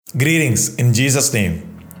Greetings in Jesus' name.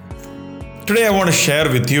 Today I want to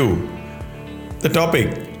share with you the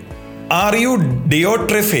topic: Are you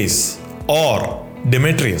Diotrephes or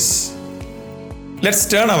Demetrius? Let's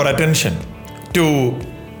turn our attention to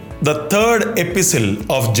the third epistle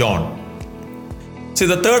of John. See,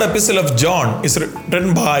 the third epistle of John is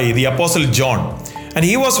written by the Apostle John, and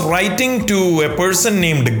he was writing to a person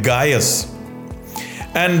named Gaius.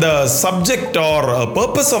 And the subject or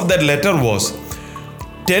purpose of that letter was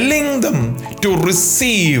telling them to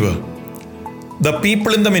receive the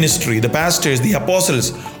people in the ministry, the pastors, the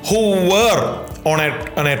apostles, who were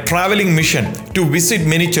on a traveling mission to visit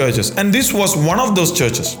many churches. And this was one of those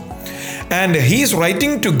churches. And he is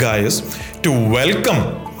writing to Gaius to welcome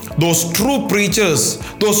those true preachers,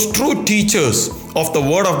 those true teachers of the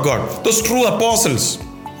Word of God, those true apostles,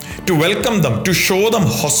 to welcome them, to show them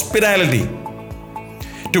hospitality,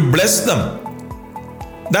 to bless them.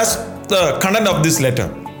 That's the content of this letter.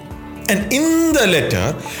 And in the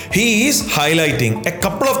letter, he is highlighting a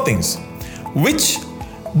couple of things which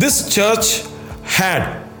this church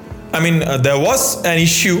had. There was an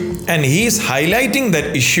issue, and he is highlighting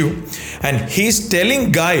that issue, and he is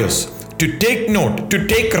telling Gaius to take note, to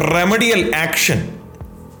take remedial action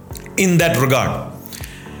in that regard.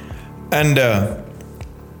 And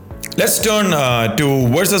let's turn to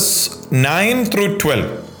verses 9 through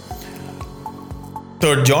 12.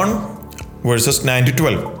 3 John, verses 9 to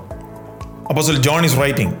 12. Apostle John is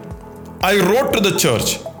writing, I wrote to the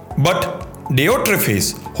church, but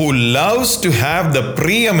Diotrephes, who loves to have the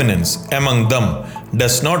preeminence among them,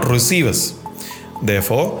 does not receive us.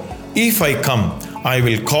 Therefore, if I come, I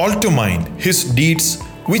will call to mind his deeds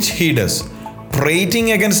which he does,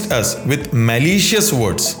 prating against us with malicious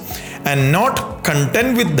words. And not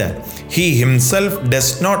content with that, he himself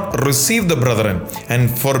does not receive the brethren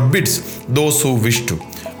and forbids those who wish to,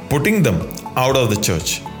 putting them out of the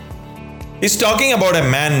church. He's talking about a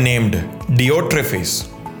man named Diotrephes.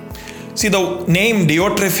 See, the name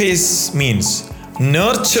Diotrephes means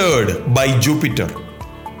nurtured by Jupiter.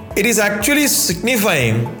 It is actually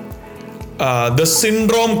signifying the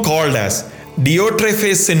syndrome called as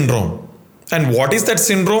Diotrephes syndrome. And what is that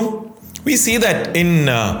syndrome? We see that in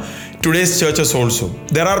today's churches also.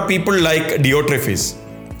 There are people like Diotrephes.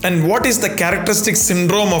 And what is the characteristic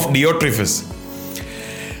syndrome of Diotrephes?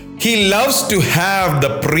 He loves to have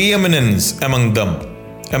the preeminence among them,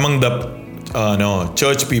 among the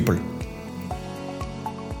church people.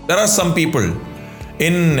 There are some people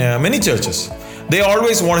in many churches. They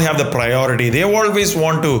always want to have the priority. They always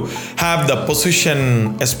want to have the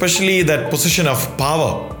position, especially that position of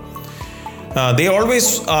power. They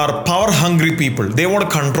always are power hungry people. They want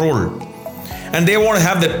to control. And they want to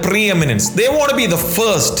have that preeminence. They want to be the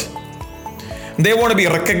first. They want to be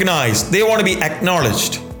recognized. They want to be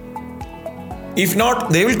acknowledged. If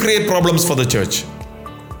not, they will create problems for the church.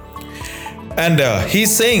 And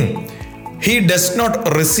he's saying, he does not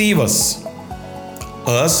receive us.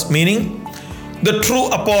 Us meaning the true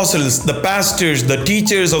apostles, the pastors, the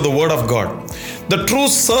teachers of the Word of God, the true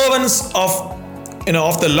servants of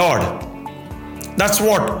the Lord. That's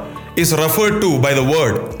what is referred to by the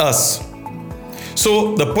word us.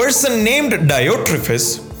 So the person named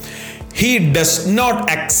Diotrephes, he does not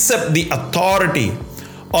accept the authority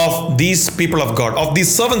of these people of God, of these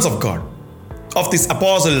servants of God, of these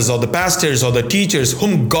apostles or the pastors or the teachers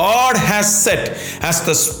whom God has set as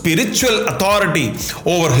the spiritual authority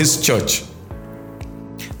over his church.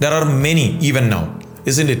 There are many even now,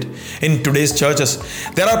 isn't it? In today's churches,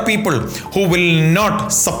 there are people who will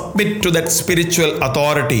not submit to that spiritual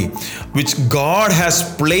authority which God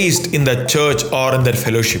has placed in the church or in their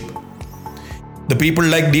fellowship. The people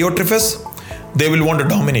like Diotrephes, they will want to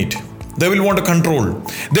dominate. They will want to control.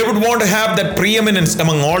 They would want to have that preeminence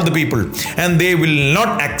among all the people. And they will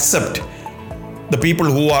not accept the people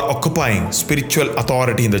who are occupying spiritual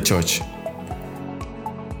authority in the church.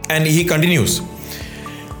 And he continues.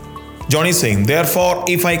 John is saying, therefore,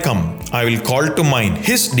 if I come, I will call to mind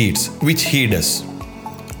his deeds which he does.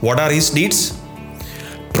 What are his deeds?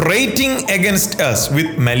 Prating against us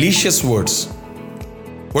with malicious words.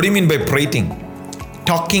 What do you mean by prating?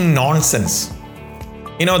 Talking nonsense.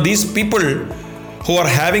 These people who are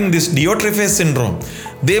having this Diotrephes syndrome,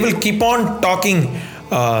 they will keep on talking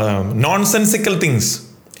nonsensical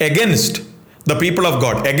things against the people of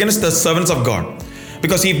God, against the servants of God.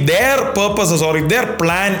 Because if their purposes or if their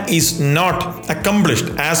plan is not accomplished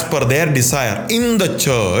as per their desire in the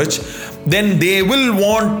church, then they will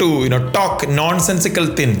want to talk nonsensical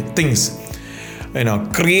things,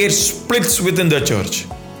 create splits within the church,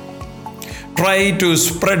 try to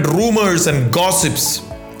spread rumors and gossips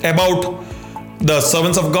about the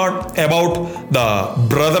servants of God, about the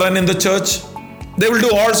brethren in the church, they will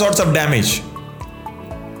do all sorts of damage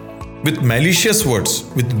with malicious words,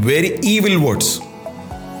 with very evil words.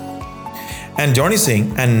 And John is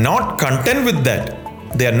saying, and not content with that,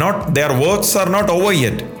 their works are not over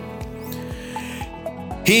yet.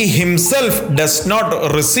 He himself does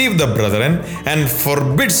not receive the brethren and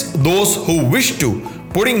forbids those who wish to,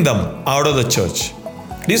 putting them out of the church.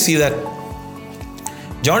 Do you see that?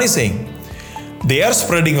 John is saying, they are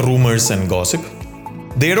spreading rumors and gossip.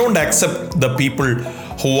 They don't accept the people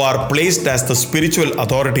who are placed as the spiritual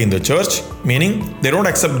authority in the church, meaning they don't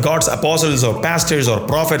accept God's apostles or pastors or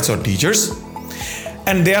prophets or teachers.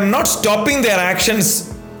 And they are not stopping their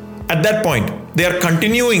actions at that point. They are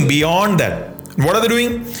continuing beyond that. What are they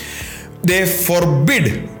doing? They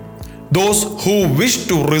forbid those who wish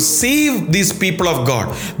to receive these people of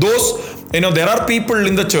God. There are people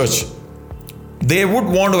in the church. They would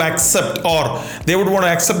want to accept, or they would want to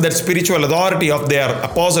accept that spiritual authority of their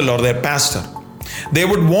apostle or their pastor. They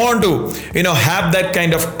would want to, have that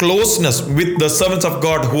kind of closeness with the servants of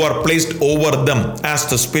God who are placed over them as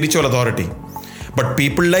the spiritual authority. But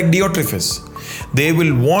people like Diotrephes, they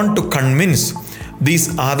will want to convince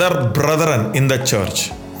these other brethren in the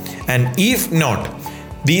church. And if not,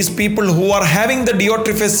 these people who are having the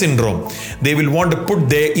Diotrephes syndrome, they will want to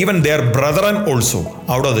put even their brethren also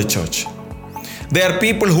out of the church. They are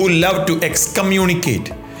people who love to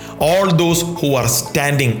excommunicate all those who are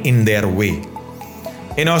standing in their way.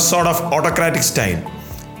 In a sort of autocratic style.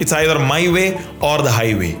 It's either my way or the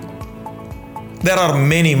highway. There are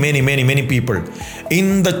many people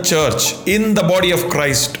in the church, in the body of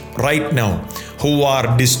Christ right now, who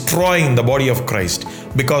are destroying the body of Christ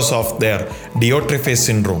because of their Diotrephes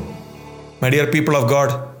syndrome. My dear people of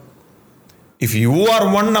God, if you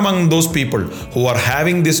are one among those people who are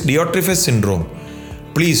having this Diotrephes syndrome,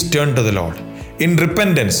 please turn to the Lord. In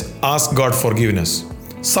repentance, ask God forgiveness.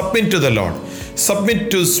 Submit to the Lord. Submit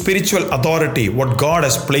to spiritual authority, what God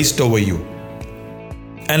has placed over you.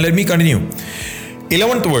 And let me continue.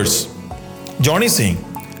 11th verse. John is saying,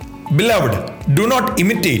 Beloved, do not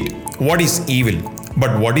imitate what is evil,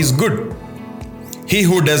 but what is good. He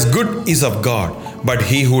who does good is of God, but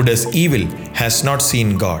he who does evil has not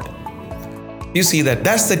seen God. You see that?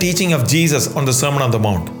 That's the teaching of Jesus on the Sermon on the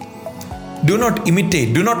Mount. Do not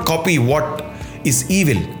imitate, do not copy what is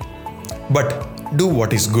evil, but do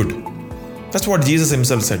what is good. That's what Jesus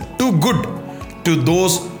himself said. Do good to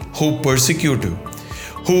those who persecute you,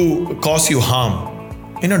 who cause you harm.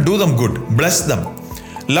 Do them good, bless them,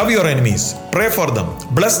 love your enemies, pray for them,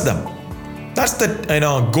 bless them. That's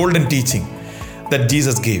the golden teaching that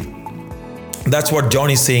Jesus gave. That's what John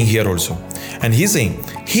is saying here also. And he's saying,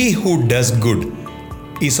 he who does good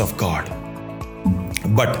is of God,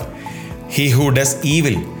 but he who does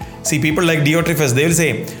evil. See, people like Diotrephes, they will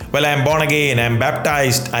say, well, I am born again, I am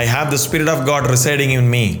baptized, I have the Spirit of God residing in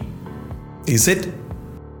me. Is it?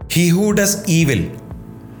 He who does evil,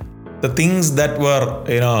 the things that were,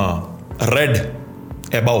 read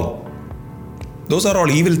above, those are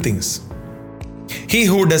all evil things. He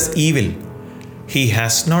who does evil, he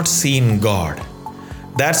has not seen God.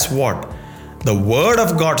 That's what the Word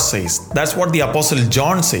of God says. That's what the Apostle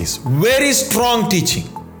John says. Very strong teaching.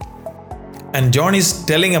 And John is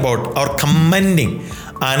telling about or commending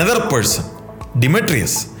another person,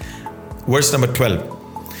 Demetrius. Verse number 12.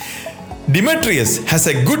 Demetrius has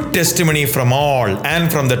a good testimony from all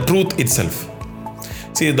and from the truth itself.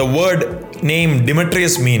 See, the word name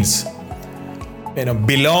Demetrius means,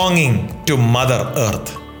 belonging to Mother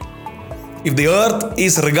Earth. If the earth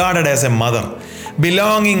is regarded as a mother,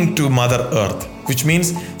 belonging to Mother Earth, which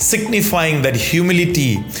means signifying that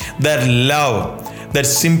humility, that love, that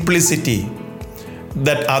simplicity,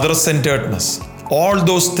 that other-centeredness, all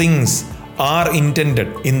those things are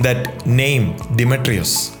intended in that name,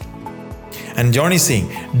 Demetrius. And John is saying,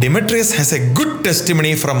 Demetrius has a good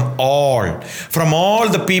testimony from all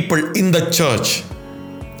the people in the church.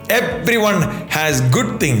 Everyone has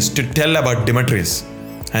good things to tell about Demetrius.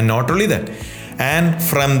 And not only that, and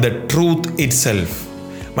from the truth itself.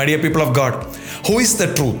 My dear people of God, who is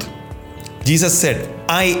the truth? Jesus said,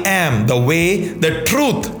 I am the way, the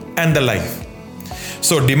truth, and the life.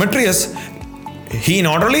 So Demetrius, he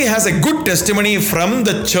not only has a good testimony from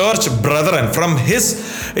the church brethren, from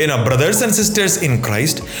his brothers and sisters in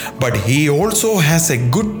Christ, but he also has a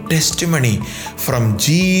good testimony from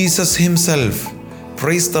Jesus himself.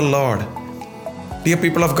 Praise the Lord. Dear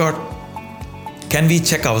people of God, can we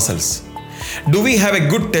check ourselves? Do we have a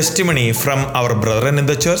good testimony from our brethren in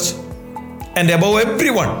the church? And above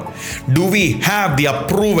everyone, do we have the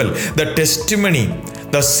approval, the testimony,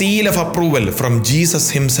 the seal of approval from Jesus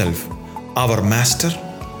himself? our master?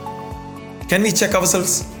 Can we check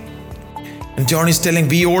ourselves? And John is telling,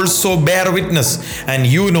 we also bear witness, and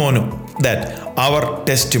you know that our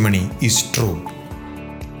testimony is true.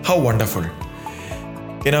 How wonderful.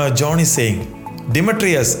 John is saying,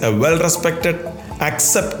 Demetrius, a well-respected,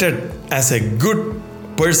 accepted as a good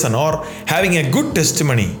person or having a good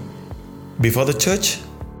testimony before the church,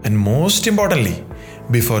 and most importantly,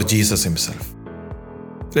 before Jesus himself.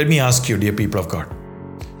 Let me ask you, dear people of God,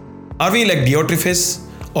 are we like Diotrephes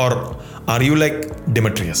or are you like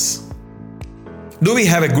Demetrius? Do we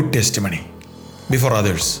have a good testimony before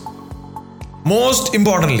others? Most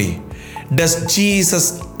importantly, does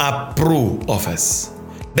Jesus approve of us?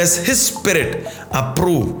 Does His Spirit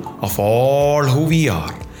approve of all who we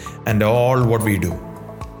are and all what we do?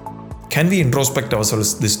 Can we introspect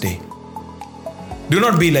ourselves this day? Do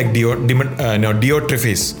not be like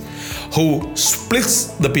Diotrephes, who splits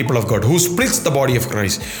the people of God, who splits the body of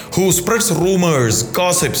Christ, who spreads rumors,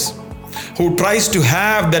 gossips, who tries to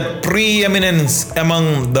have that preeminence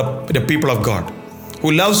among the people of God,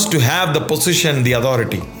 who loves to have the position, the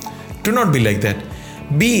authority. Do not be like that.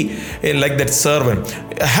 Be like that servant.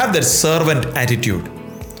 Have that servant attitude.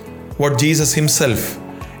 What Jesus himself,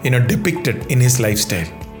 depicted in his lifestyle.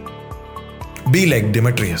 Be like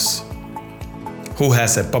Demetrius, who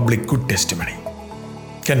has a public good testimony.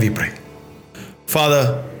 Can we pray?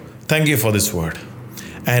 Father, thank you for this word.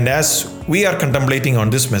 And as we are contemplating on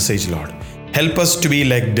this message, Lord, help us to be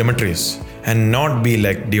like Demetrius and not be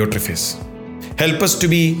like Diotrephes. Help us to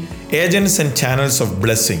be agents and channels of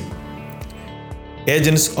blessing,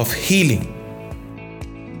 agents of healing.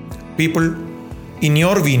 People in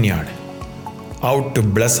your vineyard out to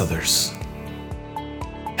bless others.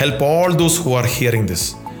 Help all those who are hearing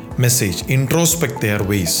this message introspect their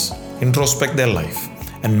ways, introspect their life,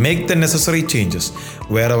 and make the necessary changes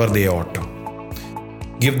wherever they ought to.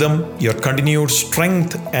 Give them your continued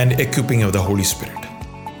strength and equipping of the Holy Spirit.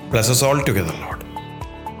 Bless us all together, Lord.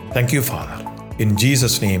 Thank you, Father. In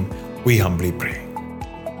Jesus' name, we humbly pray.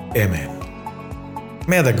 Amen.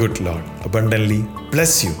 May the good Lord abundantly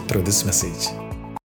bless you through this message.